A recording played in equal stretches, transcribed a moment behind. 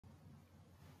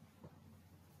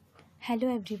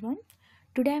Hello everyone,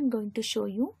 today I am going to show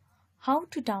you how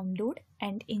to download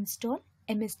and install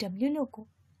MSW logo.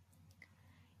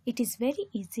 It is very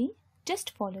easy, just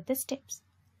follow the steps.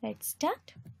 Let's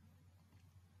start.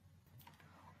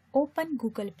 Open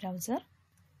Google browser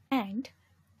and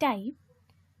type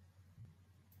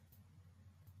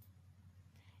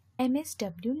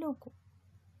MSW logo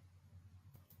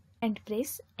and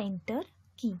press enter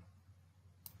key.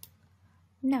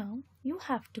 Now you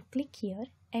have to click here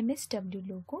MSW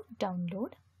logo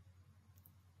download.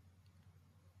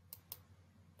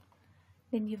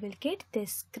 Then you will get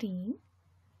this screen.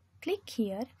 Click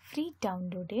here free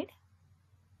downloaded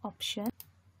option.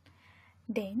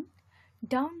 Then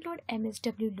download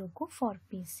MSW logo for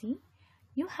PC.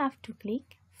 You have to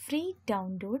click free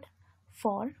download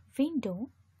for Windows.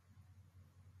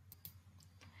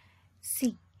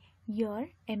 See, your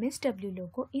MSW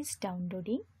logo is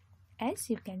downloading as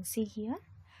you can see here.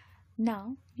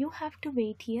 Now you have to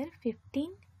wait here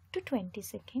 15 to 20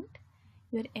 seconds.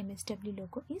 Your MSW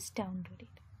logo is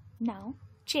downloaded. Now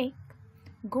check,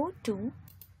 go to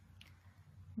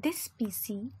this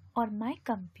PC or my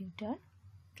computer,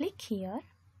 click here,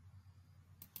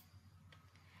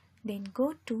 then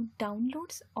go to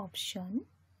downloads option.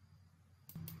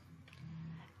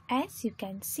 As you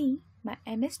can see, my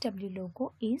MSW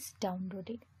logo is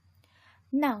downloaded.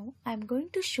 Now I am going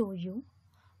to show you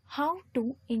how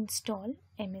to install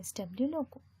MSW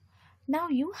logo. Now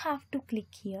you have to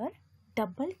click here,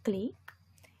 double click,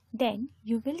 then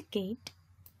you will get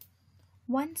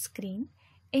one screen,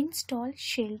 install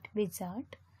shield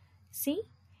wizard. See,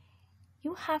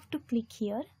 you have to click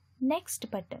here next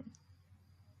button.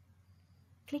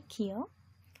 Click here,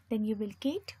 then you will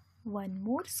get one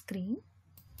more screen.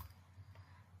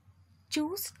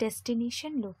 Choose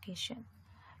destination location.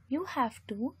 You have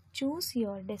to choose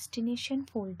your destination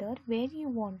folder where you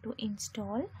want to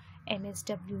install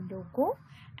MSW logo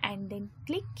and then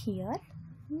click here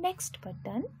next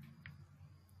button.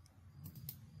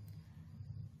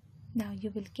 Now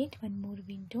you will get one more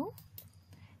window.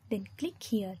 Then click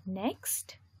here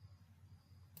next.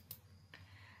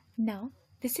 Now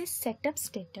this is setup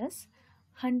status.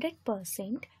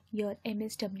 100% your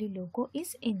MSW logo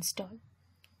is installed.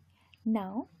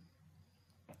 Now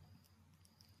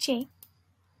check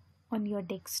on your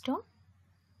desktop.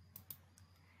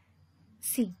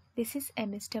 See, this is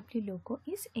MSW logo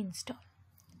is installed.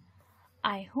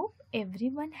 I hope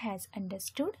everyone has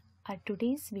understood our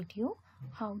today's video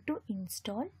how to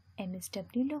install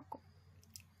MSW logo.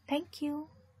 Thank you.